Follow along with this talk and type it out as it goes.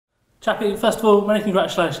Chappie, first of all, many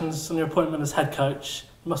congratulations on your appointment as head coach.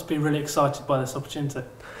 You must be really excited by this opportunity.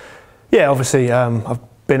 Yeah, obviously I've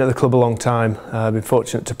been at the club a long time. I've been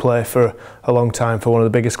fortunate to play for a long time for one of the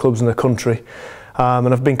biggest clubs in the country.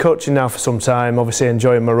 And I've been coaching now for some time, obviously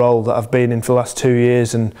enjoying my role that I've been in for the last 2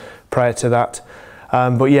 years and prior to that.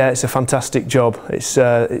 But yeah, it's a fantastic job. It's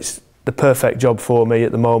the perfect job for me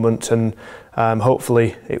at the moment, and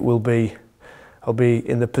hopefully I'll be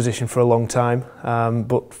in the position for a long time.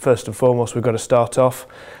 But first and foremost, we've got to start off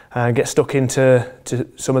and get stuck into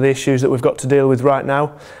some of the issues that we've got to deal with right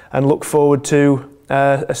now, and look forward to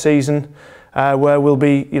a season where we'll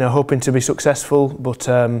be, hoping to be successful. But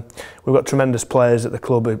we've got tremendous players at the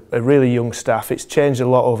club, a really young staff. It's changed a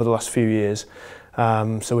lot over the last few years,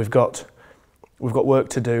 so we've got work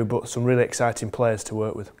to do, but some really exciting players to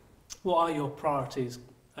work with. What are your priorities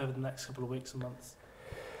over the next couple of weeks and months?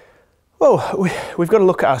 Well, we've got to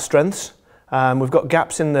look at our strengths. We've got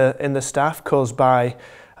gaps in the staff caused by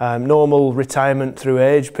normal retirement through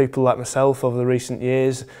age, people like myself over the recent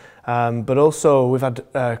years, but also we've had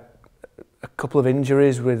a couple of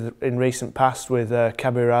injuries in recent past with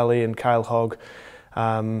Kabir Ali and Kyle Hogg.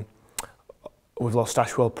 We've lost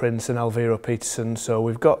Ashwell Prince and Alviro Peterson, so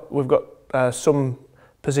we've got some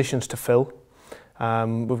positions to fill.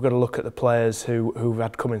 We've got to look at the players who've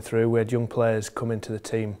had coming through. We had young players come into the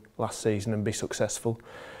team last season and be successful.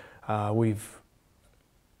 We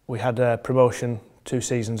had a promotion 2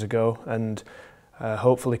 seasons ago and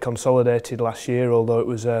hopefully consolidated last year, although it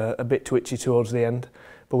was a bit twitchy towards the end.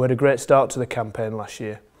 But we had a great start to the campaign last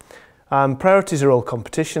year. Priorities are all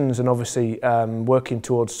competitions and obviously working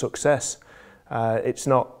towards success. It's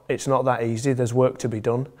not that easy. There's work to be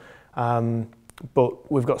done.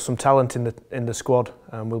 But we've got some talent in the squad,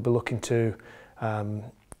 and we'll be looking to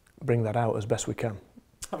bring that out as best we can.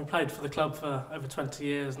 Having played for the club for over 20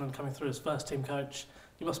 years and then coming through as first team coach,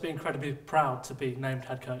 you must be incredibly proud to be named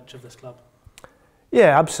head coach of this club.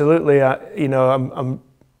 Yeah, absolutely.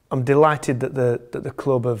 I'm delighted that the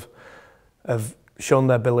club have shown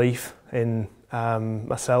their belief in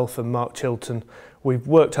myself and Mark Chilton. We've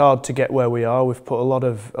worked hard to get where we are. We've put a lot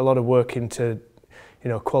of work into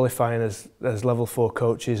qualifying as level 4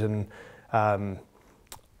 coaches, and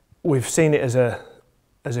we've seen it as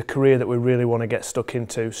a career that we really want to get stuck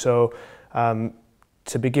into. So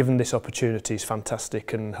to be given this opportunity is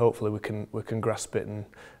fantastic, and hopefully we can grasp it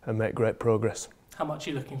and make great progress. How much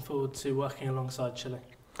are you looking forward to working alongside Chile?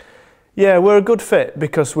 Yeah, we're a good fit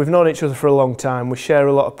because we've known each other for a long time. We share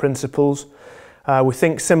a lot of principles. We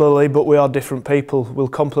think similarly, but we are different people. We'll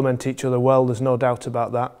complement each other well, there's no doubt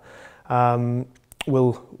about that.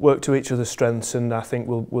 We'll work to each other's strengths, and I think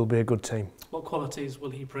we'll be a good team. What qualities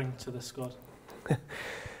will he bring to the squad?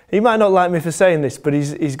 He might not like me for saying this, but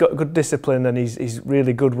he's got good discipline, and he's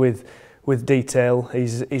really good with detail.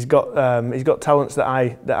 He's got talents that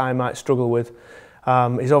I might struggle with.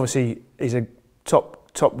 He's a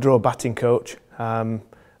top draw batting coach.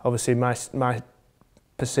 Obviously my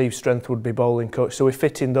perceived strength would be bowling coach, so we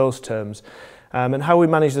fit in those terms. And how we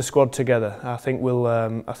manage the squad together, I think we'll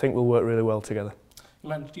work really well together.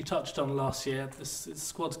 You touched on last year. This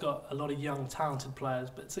squad's got a lot of young, talented players,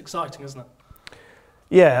 but it's exciting, isn't it?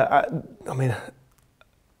 Yeah, I mean,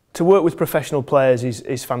 to work with professional players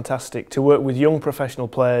is fantastic. To work with young professional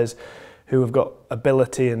players who have got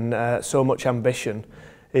ability and so much ambition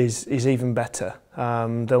is even better.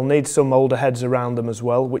 They'll need some older heads around them as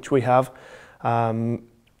well, which we have.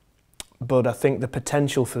 But I think the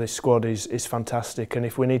potential for this squad is fantastic, and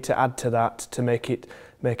if we need to add to that to make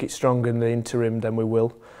it stronger in the interim, then we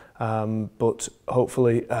will. But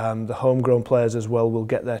hopefully the homegrown players as well will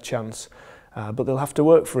get their chance. But they'll have to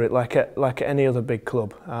work for it like at any other big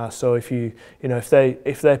club. So if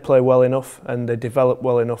if they play well enough and they develop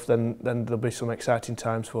well enough, then there'll be some exciting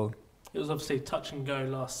times for them. It was obviously touch and go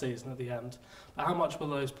last season at the end. But how much will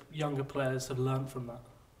those younger players have learned from that?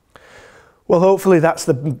 Well, hopefully that's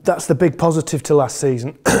the big positive to last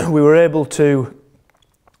season. We were able to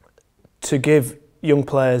give young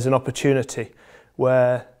players an opportunity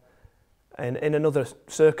where in another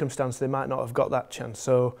circumstance they might not have got that chance.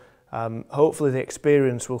 So hopefully the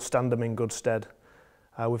experience will stand them in good stead.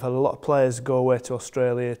 We've had a lot of players go away to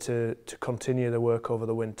Australia to continue their work over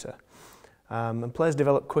the winter. And players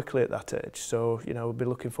develop quickly at that age. So we'll be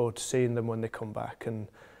looking forward to seeing them when they come back and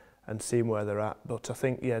seeing where they're at. But I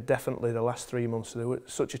think, yeah, definitely the last 3 months, they were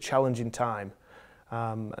such a challenging time,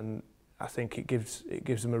 and I think it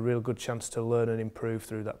gives them a real good chance to learn and improve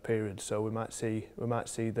through that period. So we might see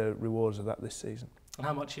the rewards of that this season. And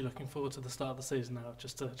how much are you looking forward to the start of the season now?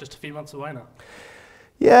 Just a few months away now.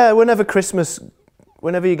 Yeah, whenever Christmas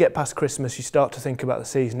whenever you get past Christmas, you start to think about the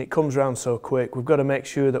season. It comes round so quick. We've got to make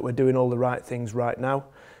sure that we're doing all the right things right now,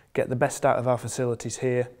 get the best out of our facilities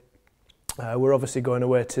here. We're obviously going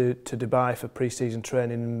away to Dubai for pre-season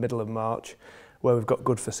training in the middle of March, where we've got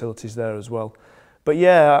good facilities there as well. But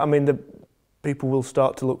yeah, I mean, the people will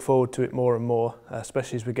start to look forward to it more and more,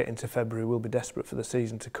 especially as we get into February. We'll be desperate for the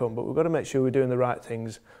season to come, but we've got to make sure we're doing the right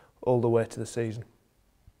things all the way to the season.